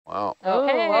Wow. Oh,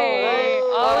 hey.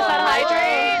 Oh, is that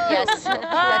hydrate? Yes,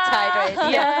 that's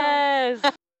hydrate. Yes.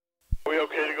 Are we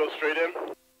okay to go straight in?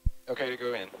 Okay to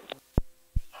go in.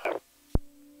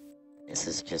 This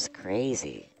is just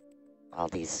crazy. All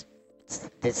these,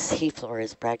 this seafloor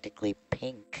is practically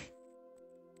pink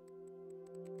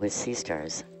with sea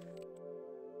stars.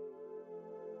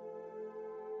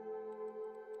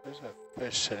 There's a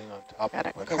fish sitting on top Got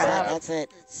of a it. crab. That's a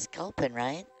sculpin,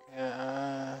 right?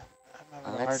 Yeah, I'm having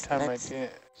a hard let's- time let's- idea.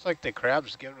 It's like the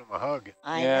crab's giving him a hug.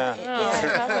 Yeah. Oh, what's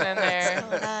happening in What's there?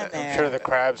 going on there? I'm sure the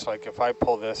crab's like, if I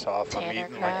pull this off, I'm Tanner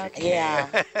eating crab. like a king.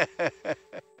 Yeah.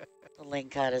 The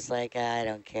lingcod is like, I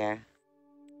don't care.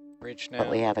 Bridge now. But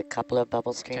we have a couple of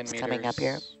bubble 10 streams meters, coming up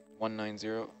here.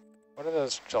 190. What are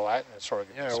those gelatinous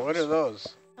organisms? Yeah, what are those?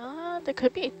 There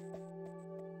could be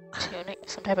tuning,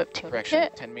 some type of tuning Correction,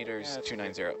 kit. 10 meters, Yeah,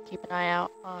 290. Keep an eye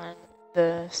out on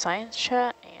the science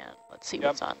chat, and let's see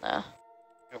what's on the...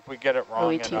 If we get it wrong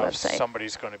OET enough, website.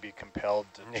 somebody's going to be compelled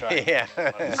to try. Yeah.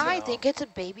 and let us I know. think it's a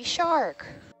baby shark.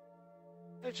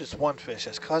 There's just one fish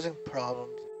that's causing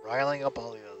problems, riling up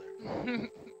all the others.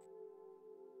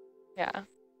 Yeah.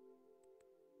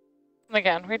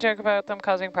 Again, we joke about them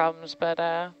causing problems, but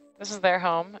this is their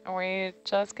home, and we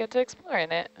just get to explore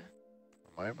in it.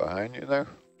 Am I behind you there?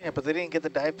 Yeah, but they didn't get the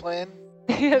dive plan?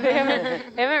 Yeah, they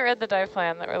haven't read the dive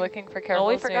plan that we're looking for careful Oh,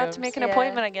 we forgot to zooms. make an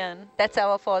appointment again. That's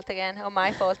our fault again, or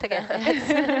my fault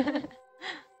again.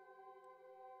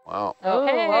 Wow. Oh,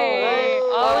 hey.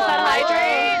 Oh, is that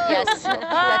hydrate? Yes,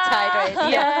 that's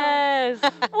hydrate. Yes.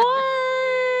 What?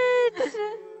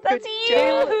 That's Good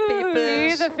job, you. people.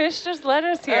 See, the fish just led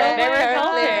us here. Yeah, They were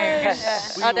apparently. helping. Yeah.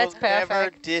 We Oh, that's will never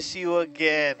perfect. diss you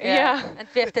again. Yeah. And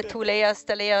we have the two layers,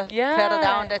 the layer Yeah. further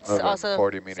down, that's Over also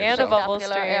 40 meters And a south. bubble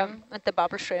popular, yeah, stream. and the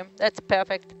bubble stream. That's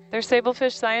perfect. They're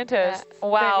sablefish scientists.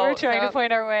 Wow. They were trying to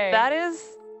point our way.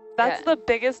 That's Yeah. the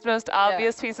biggest, most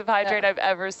obvious piece of hydrate Yeah. I've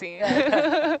ever seen.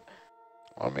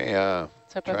 Let me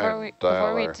So Try before and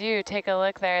dial we our- do, take a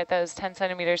look there at those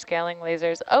 10-centimeter scaling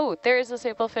lasers. Oh, there is a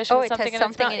sablefish Oh, with it has something in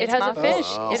something its mouth. in It its has mouth. a fish.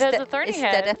 Oh. It has a thorny Is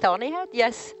head. that a thorny head?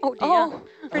 Yes. Oh dear. Oh,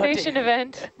 predation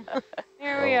event.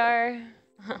 Here we Oh.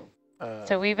 are.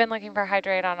 So we've been looking for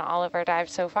hydrate on all of our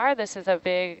dives so far. This is a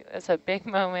big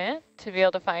moment to be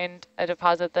able to find a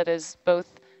deposit that is both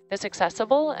this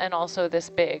accessible and also this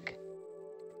big.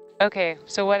 Okay,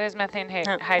 so what is methane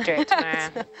hydrate?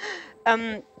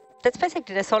 That's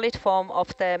basically the solid form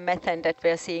of the methane that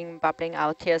we're seeing bubbling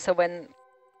out here. So when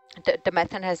the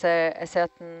methane has a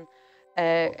certain,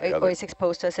 or is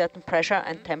exposed to a certain pressure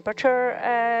and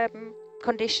temperature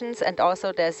conditions, and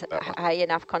also there's high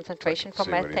enough concentration for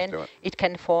methane, it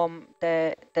can form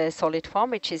the solid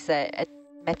form, which is a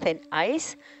methane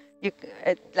ice. You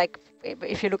like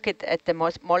if you look at the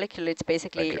molecule, it's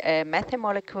basically a methane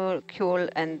molecule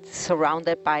and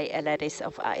surrounded by a lattice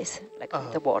of ice, like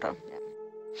the water. Yeah.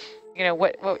 You know,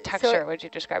 what texture would you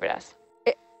describe it as?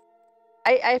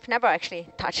 I've never actually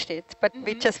touched it, but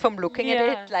we just from looking at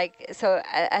it, like, so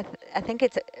I think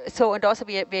it's, so, and also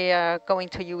we are going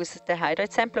to use the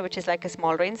hydrate sampler, which is like a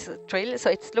small rinse drill, so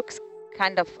it looks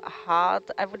kind of hard,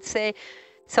 I would say.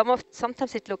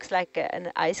 Sometimes it looks like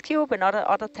an ice cube, and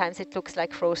other times it looks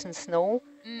like frozen snow,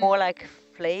 more like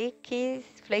flake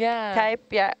type,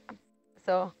 yeah.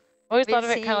 So Always thought of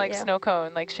it kind of like snow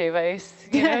cone, like shave ice,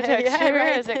 you know, texture,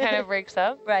 right. as it kind of breaks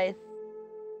up. Right.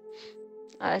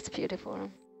 Oh, that's beautiful.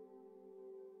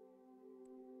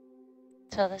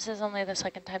 So this is only the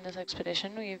second time this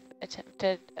expedition we've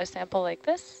attempted a sample like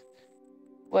this.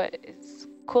 What is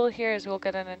cool here is we'll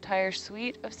get an entire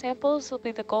suite of samples will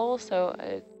be the goal. So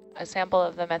a sample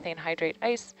of the methane hydrate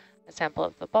ice, a sample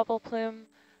of the bubble plume,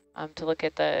 to look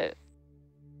at the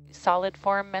solid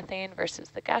form methane versus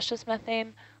the gaseous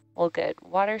methane. We'll get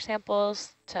water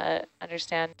samples to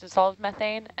understand dissolved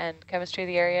methane and chemistry of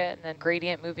the area, and then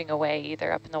gradient moving away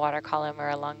either up in the water column or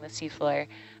along the seafloor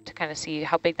to kind of see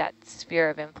how big that sphere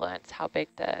of influence, how big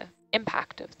the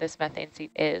impact of this methane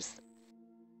seep is.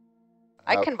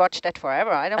 I can watch that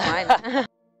forever, I don't mind.